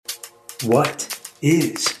What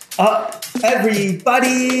is up, everybody?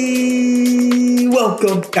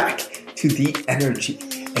 Welcome back to the Energy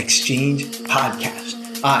Exchange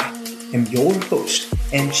Podcast. I am your host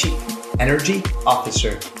and Chief Energy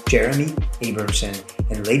Officer, Jeremy Abramson.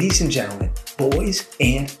 And ladies and gentlemen, boys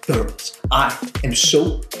and girls, I am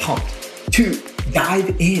so pumped to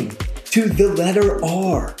dive in to the letter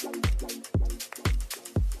R.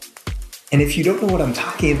 And if you don't know what I'm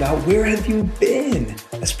talking about, where have you been?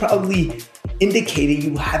 That's probably indicating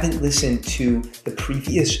you haven't listened to the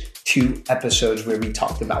previous 2 episodes where we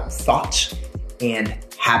talked about thoughts and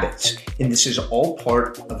habits. And this is all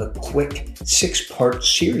part of a quick 6-part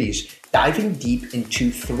series diving deep into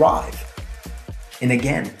Thrive. And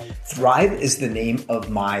again, Thrive is the name of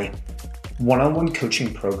my one-on-one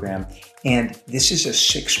coaching program. And this is a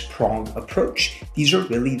 6-pronged approach. These are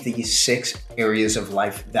really the 6 areas of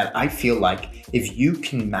life that I feel like if you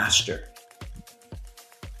can master,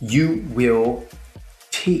 you will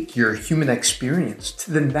take your human experience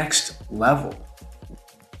to the next level.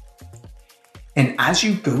 And as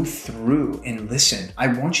you go through and listen, I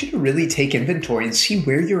want you to really take inventory and see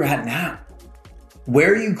where you're at now.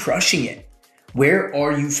 Where are you crushing it? Where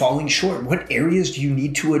are you falling short? What areas do you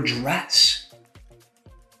need to address?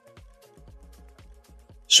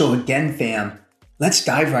 So again, fam, let's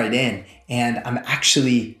dive right in. And I'm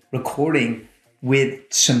actually recording with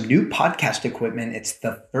some new podcast equipment. It's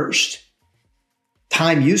the first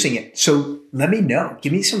time using it. So let me know.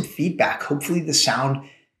 Give me some feedback. Hopefully the sound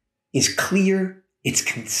is clear. It's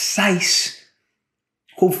concise.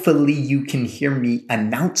 Hopefully you can hear me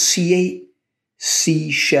enunciate.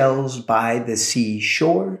 Seashells by the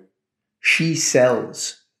seashore. She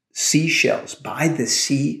sells seashells by the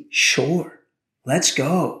seashore. Let's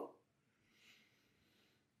go.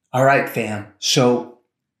 All right, fam. So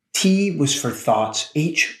T was for thoughts.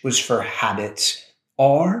 H was for habits.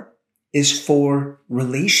 R is for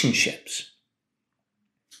relationships.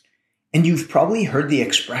 And you've probably heard the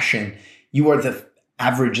expression, you are the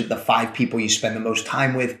average of the 5 people you spend the most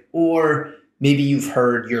time with, or maybe you've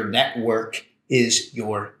heard your network is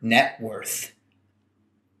your net worth.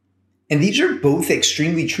 And these are both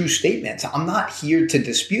extremely true statements. I'm not here to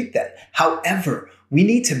dispute that. However, we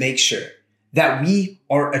need to make sure that we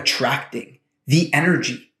are attracting the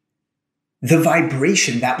energy, the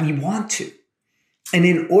vibration that we want to. And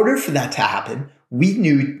in order for that to happen, we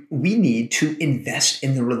need to invest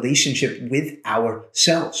in the relationship with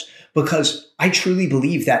ourselves. Because I truly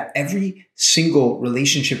believe that every single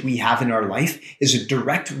relationship we have in our life is a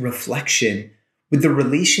direct reflection with the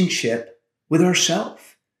relationship with ourselves.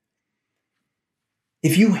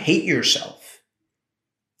 If you hate yourself,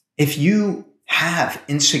 if you have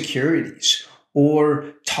insecurities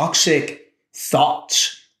or toxic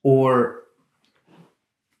thoughts or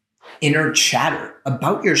inner chatter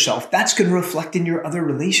about yourself, that's going to reflect in your other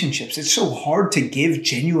relationships. It's so hard to give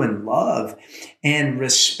genuine love and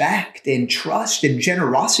respect and trust and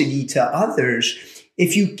generosity to others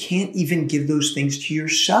if you can't even give those things to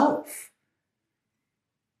yourself.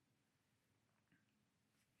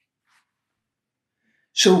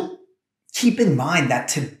 So keep in mind that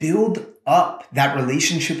to build up that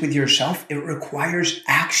relationship with yourself, it requires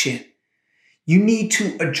action. You need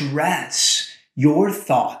to address your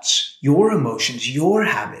thoughts, your emotions, your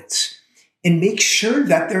habits, and make sure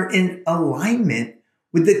that they're in alignment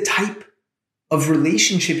with the type of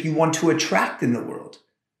relationship you want to attract in the world.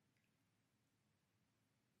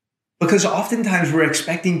 Because oftentimes we're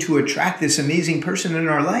expecting to attract this amazing person in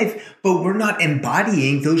our life, but we're not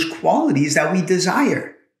embodying those qualities that we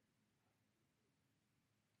desire.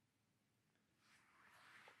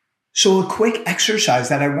 So a quick exercise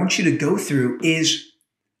that I want you to go through is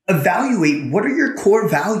evaluate what are your core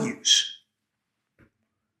values.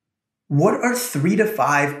 What are 3 to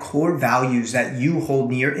 5 core values that you hold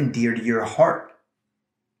near and dear to your heart?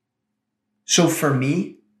 So for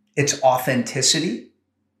me, it's authenticity.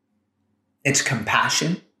 It's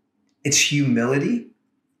compassion, it's humility,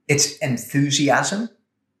 it's enthusiasm,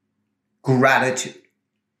 gratitude.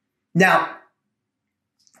 Now,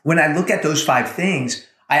 when I look at those 5 things,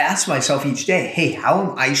 I ask myself each day, hey, how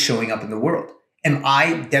am I showing up in the world? Am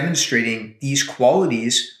I demonstrating these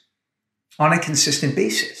qualities on a consistent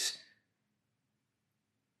basis?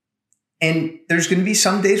 And there's going to be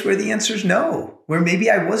some days where the answer is no, where maybe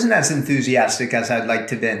I wasn't as enthusiastic as I'd like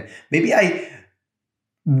to have been. Maybe I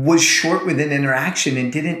was short with an interaction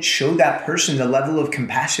and didn't show that person the level of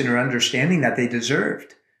compassion or understanding that they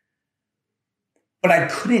deserved. But I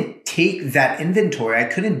couldn't take that inventory. I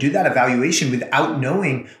couldn't do that evaluation without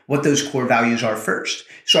knowing what those core values are first.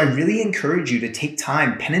 So I really encourage you to take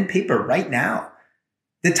time, pen and paper right now,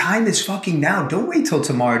 The time is fucking now. Don't wait till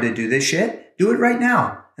tomorrow to do this shit. Do it right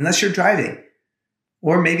now, unless you're driving.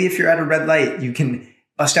 Or maybe if you're at a red light, you can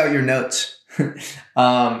bust out your notes.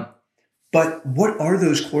 But what are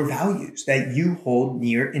those core values that you hold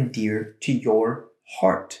near and dear to your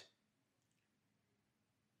heart?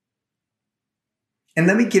 And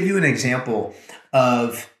let me give you an example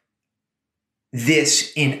of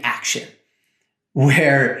this in action,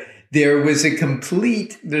 where there's a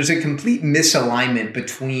complete misalignment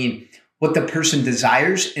between what the person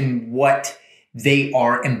desires and what they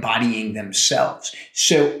are embodying themselves.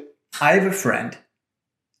 So I have a friend,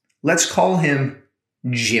 let's call him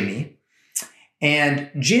Jimmy. And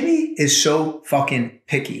Jimmy is so fucking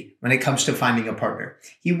picky when it comes to finding a partner.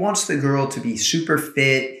 He wants the girl to be super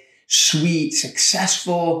fit, sweet,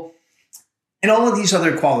 successful, and all of these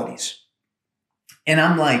other qualities. And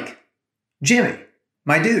I'm like, Jimmy,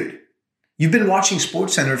 my dude, you've been watching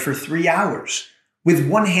SportsCenter for 3 hours with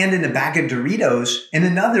one hand in a bag of Doritos and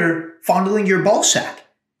another fondling your ball sack.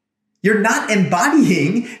 You're not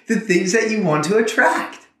embodying the things that you want to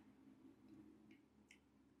attract.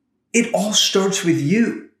 It all starts with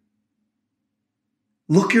you.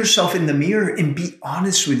 Look yourself in the mirror and be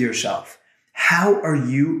honest with yourself. How are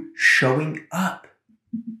you showing up?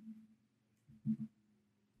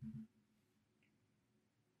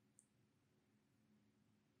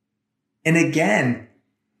 And again,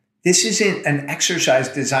 this isn't an exercise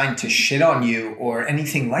designed to shit on you or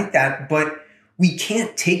anything like that, but we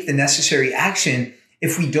can't take the necessary action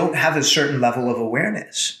if we don't have a certain level of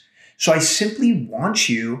awareness. So I simply want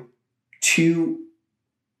you to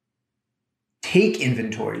take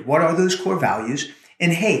inventory. What are those core values?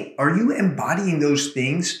 And hey, are you embodying those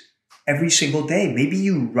things every single day? Maybe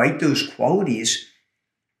you write those qualities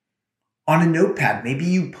on a notepad. Maybe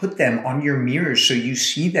you put them on your mirror so you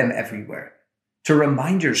see them everywhere to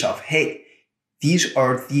remind yourself, hey, these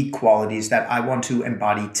are the qualities that I want to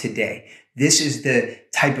embody today. This is the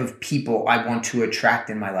type of people I want to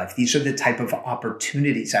attract in my life. These are the type of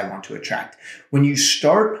opportunities I want to attract. When you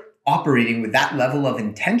start operating with that level of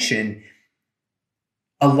intention,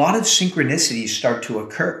 a lot of synchronicities start to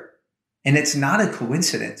occur. And it's not a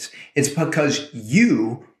coincidence. It's because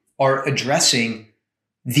you are addressing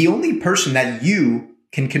the only person that you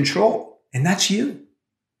can control, and that's you.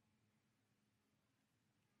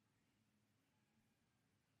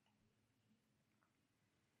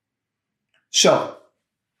 So,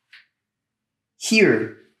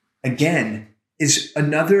 here again is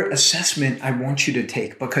another assessment I want you to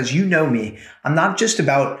take, because you know me. I'm not just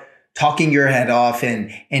about talking your head off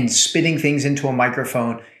and spitting things into a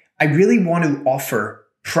microphone. I really want to offer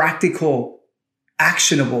practical,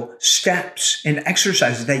 actionable steps and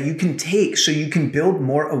exercises that you can take so you can build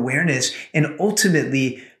more awareness and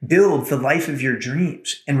ultimately build the life of your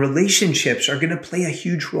dreams. And relationships are going to play a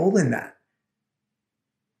huge role in that.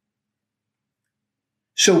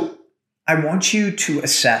 So I want you to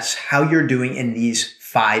assess how you're doing in these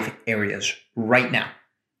 5 areas right now.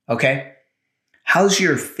 Okay? How's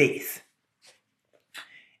your faith?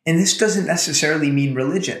 And this doesn't necessarily mean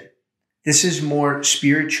religion. This is more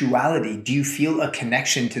spirituality. Do you feel a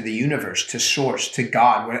connection to the universe, to source, to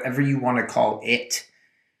God, whatever you want to call it?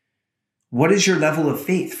 What is your level of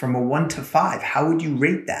faith from a 1 to 5? How would you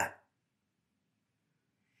rate that?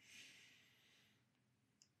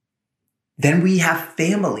 Then we have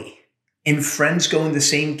family, and friends go in the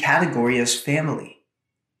same category as family.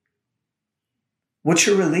 What's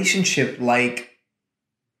your relationship like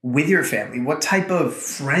with your family? What type of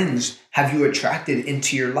friends have you attracted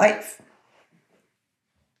into your life?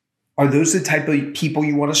 Are those the type of people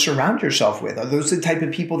you want to surround yourself with? Are those the type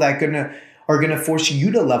of people that are going to force you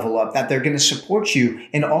to level up, that they're going to support you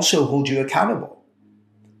and also hold you accountable?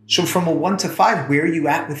 So from a 1 to 5, where are you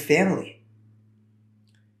at with family?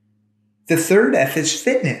 The third F is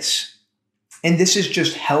fitness. And this is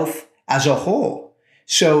just health as a whole.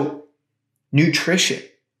 So nutrition,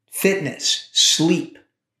 fitness, sleep.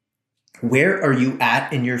 Where are you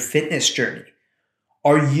at in your fitness journey?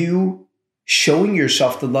 Are you showing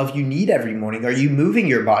yourself the love you need every morning? Are you moving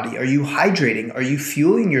your body? Are you hydrating? Are you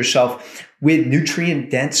fueling yourself with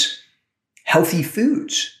nutrient-dense, healthy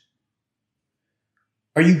foods?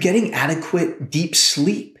 Are you getting adequate deep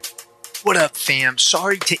sleep? What up, fam?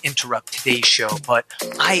 Sorry to interrupt today's show, but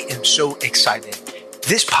I am so excited.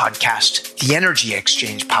 This podcast, the Energy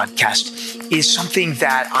Exchange podcast, is something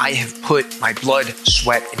that I have put my blood,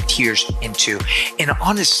 sweat, and tears into. And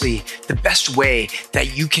honestly, the best way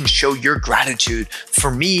that you can show your gratitude for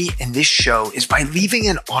me and this show is by leaving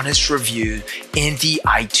an honest review in the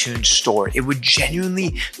iTunes store. It would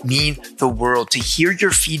genuinely mean the world to hear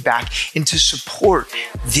your feedback and to support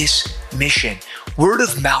this mission. Word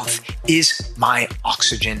of mouth is my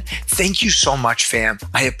oxygen. Thank you so much, fam.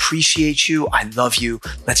 I appreciate you. I love you.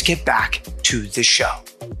 Let's get back to the show.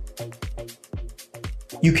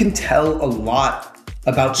 You can tell a lot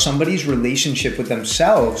about somebody's relationship with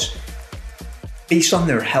themselves based on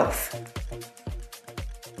their health.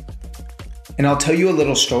 And I'll tell you a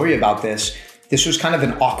little story about this. This was kind of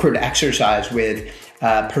an awkward exercise with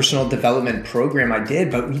a personal development program I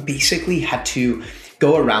did, but we basically had to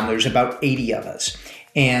go around. There's about 80 of us.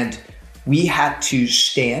 And we had to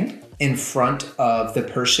stand in front of the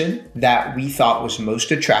person that we thought was most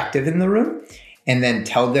attractive in the room and then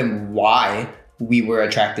tell them why we were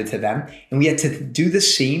attracted to them. And we had to do the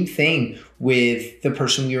same thing with the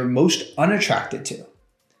person we were most unattracted to.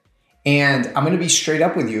 And I'm going to be straight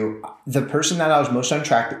up with you. The person that I was most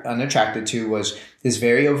unattracted to was this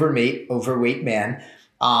very overweight man.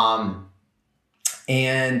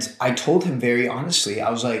 And I told him very honestly, I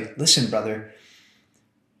was like, listen, brother,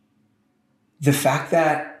 the fact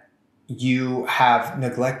that you have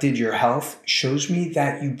neglected your health shows me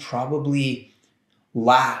that you probably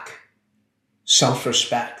lack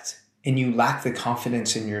self-respect and you lack the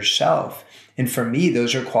confidence in yourself. And for me,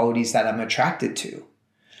 those are qualities that I'm attracted to.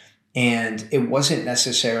 And it wasn't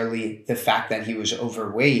necessarily the fact that he was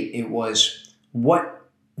overweight. It was what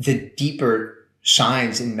the deeper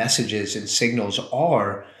signs and messages and signals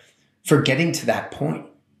are for getting to that point.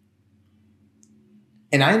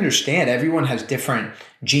 And I understand everyone has different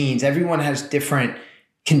genes, everyone has different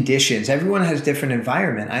conditions, everyone has different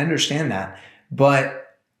environment. I understand that.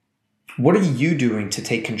 But what are you doing to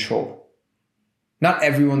take control? Not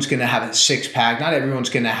everyone's going to have a six-pack. Not everyone's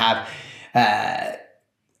going to have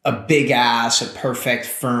a big ass, a perfect,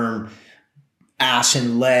 firm ass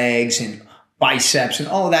and legs and biceps and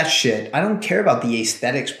all of that shit. I don't care about the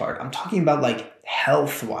aesthetics part. I'm talking about like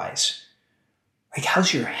health-wise. Like,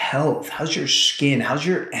 how's your health? How's your skin? How's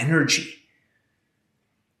your energy?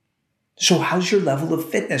 So how's your level of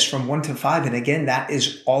fitness from 1 to 5? And again, that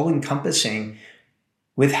is all encompassing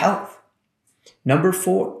with health. Number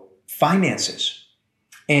 4, finances.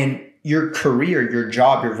 And your career, your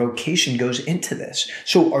job, your vocation goes into this.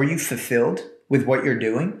 So are you fulfilled with what you're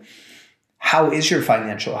doing? How is your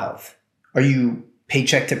financial health? Are you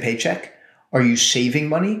paycheck to paycheck? Are you saving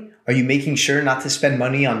money? Are you making sure not to spend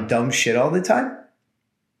money on dumb shit all the time?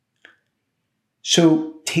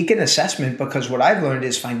 So take an assessment, because what I've learned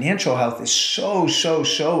is financial health is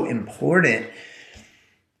so important.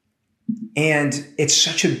 And it's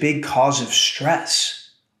such a big cause of stress.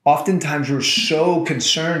 Oftentimes we're so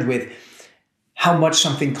concerned with how much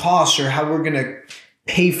something costs or how we're going to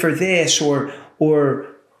pay for this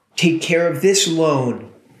or take care of this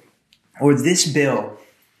loan or this bill.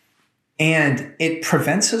 And it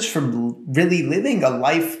prevents us from really living a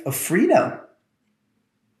life of freedom.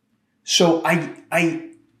 So I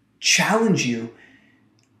challenge you,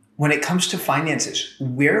 when it comes to finances,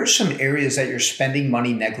 where are some areas that you're spending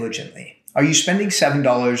money negligently? Are you spending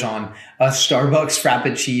 $7 on a Starbucks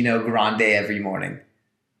Frappuccino Grande every morning?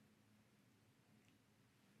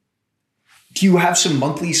 Do you have some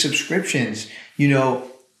monthly subscriptions?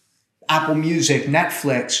 Apple Music,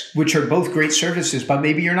 Netflix, which are both great services, but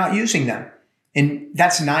maybe you're not using them. And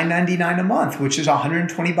that's $9.99 a month, which is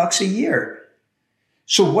 $120 a year.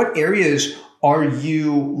 So what areas are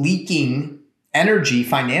you leaking energy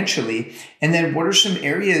financially? And then what are some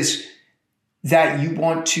areas that you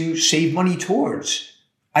want to save money towards?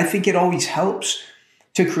 I think it always helps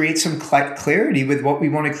to create some clarity with what we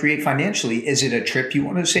want to create financially. Is it a trip you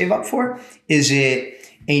want to save up for? Is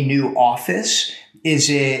it a new office? Is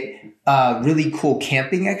it a really cool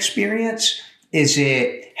camping experience? Is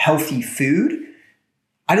it healthy food?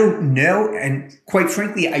 I don't know. And quite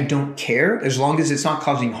frankly, I don't care, as long as it's not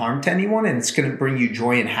causing harm to anyone and it's going to bring you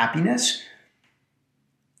joy and happiness.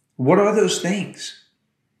 What are those things?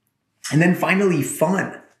 And then finally,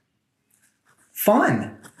 fun.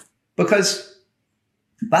 Fun. Because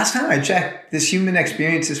last time I checked, this human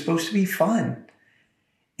experience is supposed to be fun.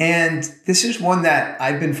 And this is one that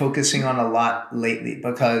I've been focusing on a lot lately,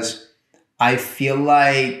 because I feel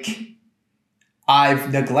like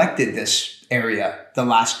I've neglected this area the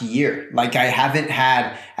last year. Like, I haven't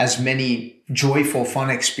had as many joyful, fun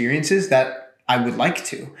experiences that I would like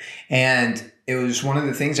to. And it was one of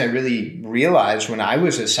the things I really realized when I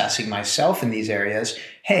was assessing myself in these areas.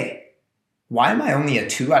 Hey, why am I only a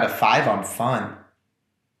 2 out of 5 on fun?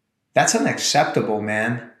 That's unacceptable,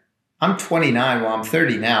 man. I'm 29. Well, I'm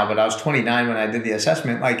 30 now, but I was 29 when I did the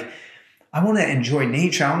assessment. Like, I want to enjoy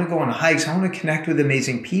nature. I want to go on hikes. I want to connect with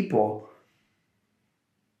amazing people.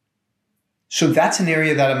 So that's an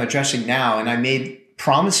area that I'm addressing now. And I made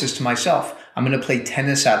promises to myself. I'm going to play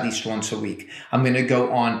tennis at least once a week. I'm going to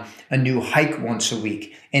go on a new hike once a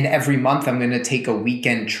week. And every month I'm going to take a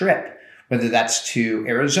weekend trip, whether that's to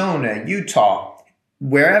Arizona, Utah,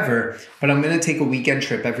 wherever, but I'm going to take a weekend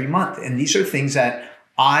trip every month. And these are things that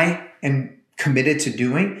I am committed to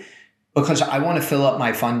doing because I want to fill up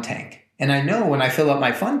my fun tank. And I know when I fill up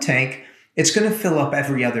my fun tank, it's going to fill up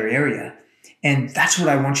every other area. And that's what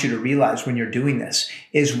I want you to realize when you're doing this,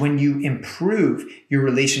 is when you improve your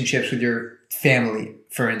relationships with your family,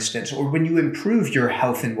 for instance, or when you improve your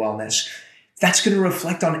health and wellness, that's going to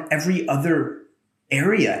reflect on every other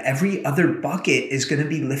area. Every other bucket is going to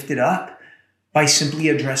be lifted up by simply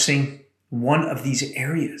addressing one of these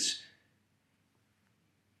areas.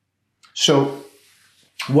 So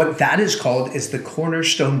what that is called is the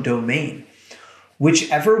cornerstone domain.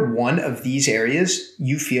 Whichever one of these areas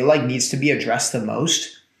you feel like needs to be addressed the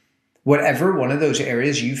most, whatever one of those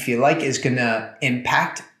areas you feel like is going to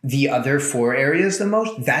impact the other 4 areas the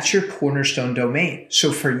most, that's your cornerstone domain.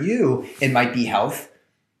 So for you, it might be health.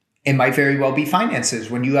 It might very well be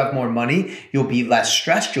finances. When you have more money, you'll be less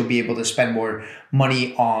stressed. You'll be able to spend more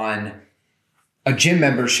money on a gym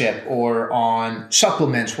membership or on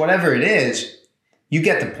supplements, whatever it is. You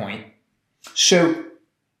get the point. So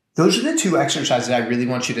those are the 2 exercises I really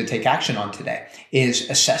want you to take action on today, is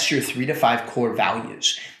assess your 3 to 5 core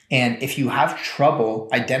values. And if you have trouble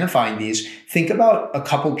identifying these, think about a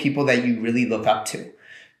couple people that you really look up to.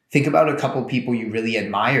 Think about a couple people you really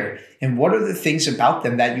admire. And what are the things about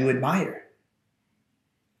them that you admire?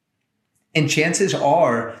 And chances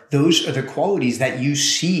are those are the qualities that you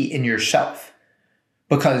see in yourself,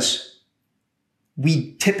 because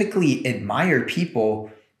we typically admire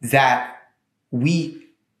people that we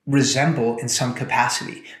resemble in some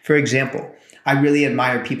capacity. For example, I really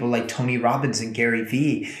admire people like Tony Robbins and Gary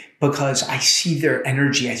Vee because I see their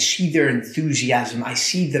energy, I see their enthusiasm, I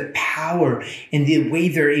see the power in the way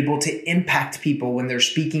they're able to impact people when they're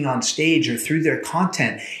speaking on stage or through their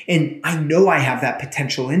content. And I know I have that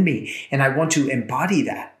potential in me, and I want to embody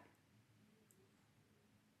that.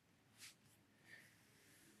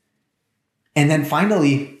 And then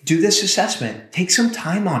finally, do this assessment. Take some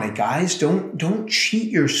time on it, guys. Don't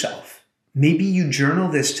cheat yourself. Maybe you journal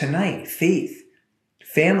this tonight. Faith,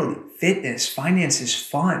 family, fitness, finances,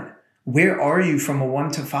 fun. Where are you from a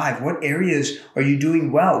 1 to 5? What areas are you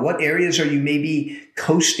doing well? What areas are you maybe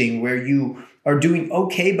coasting, where you are doing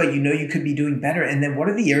okay, but you know you could be doing better? And then what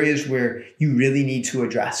are the areas where you really need to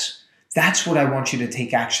address? That's what I want you to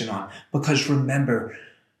take action on. Because remember,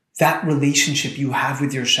 that relationship you have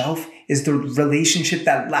with yourself is the relationship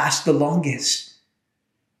that lasts the longest.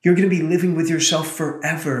 You're going to be living with yourself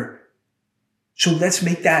forever. So let's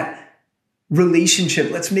make that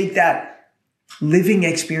relationship, let's make that living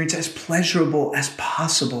experience as pleasurable as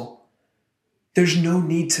possible. There's no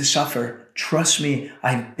need to suffer. Trust me,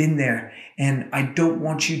 I've been there, and I don't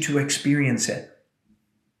want you to experience it.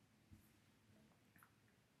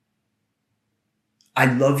 I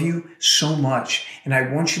love you so much, and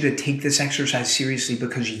I want you to take this exercise seriously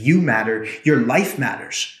because you matter. Your life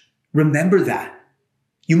matters. Remember that.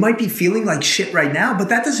 You might be feeling like shit right now, but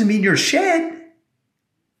that doesn't mean you're shit.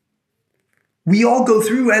 We all go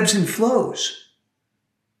through ebbs and flows.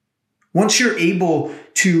 Once you're able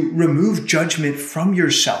to remove judgment from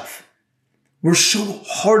yourself, we're so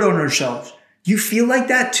hard on ourselves. You feel like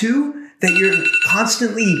that too? That you're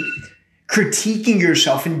constantly critiquing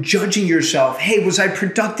yourself and judging yourself. Hey, was I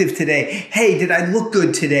productive today? Hey, did I look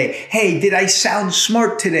good today? Hey, did I sound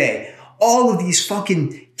smart today? All of these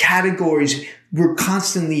fucking categories we're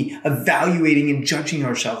constantly evaluating and judging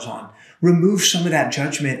ourselves on. Remove some of that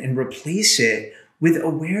judgment and replace it with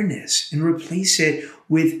awareness, and replace it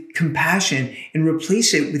with compassion, and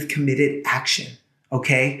replace it with committed action.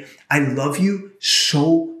 Okay? I love you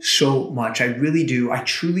so, so much. I really do. I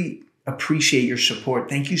truly appreciate your support.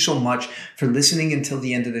 Thank you so much for listening until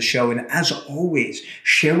the end of the show. And as always,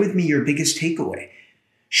 share with me your biggest takeaway.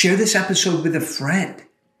 Share this episode with a friend,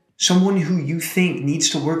 someone who you think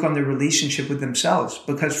needs to work on their relationship with themselves,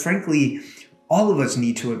 because frankly, all of us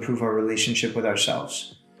need to improve our relationship with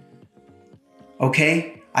ourselves.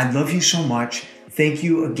 Okay? I love you so much. Thank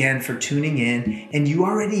you again for tuning in. And you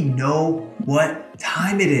already know what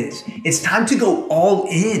time it is. It's time to go all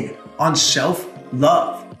in on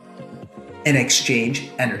self-love. and exchange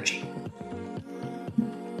energy.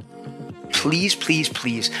 Please, please,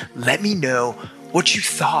 please let me know what you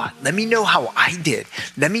thought. Let me know how I did.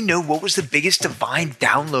 Let me know what was the biggest divine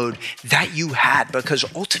download that you had, because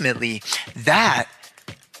ultimately that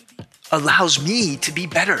allows me to be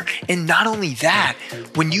better. And not only that,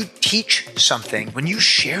 when you teach something, when you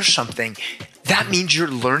share something, that means you're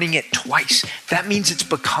learning it twice. That means it's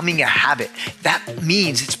becoming a habit. That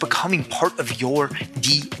means it's becoming part of your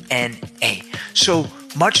DNA. So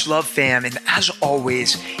much love, fam. And as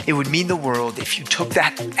always, it would mean the world if you took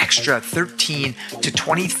that extra 13 to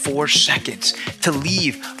 24 seconds to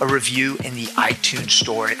leave a review in the iTunes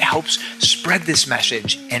store. It helps spread this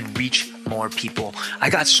message and reach more people. I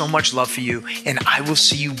got so much love for you, and I will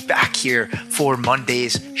see you back here for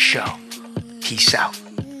Monday's show. Peace out.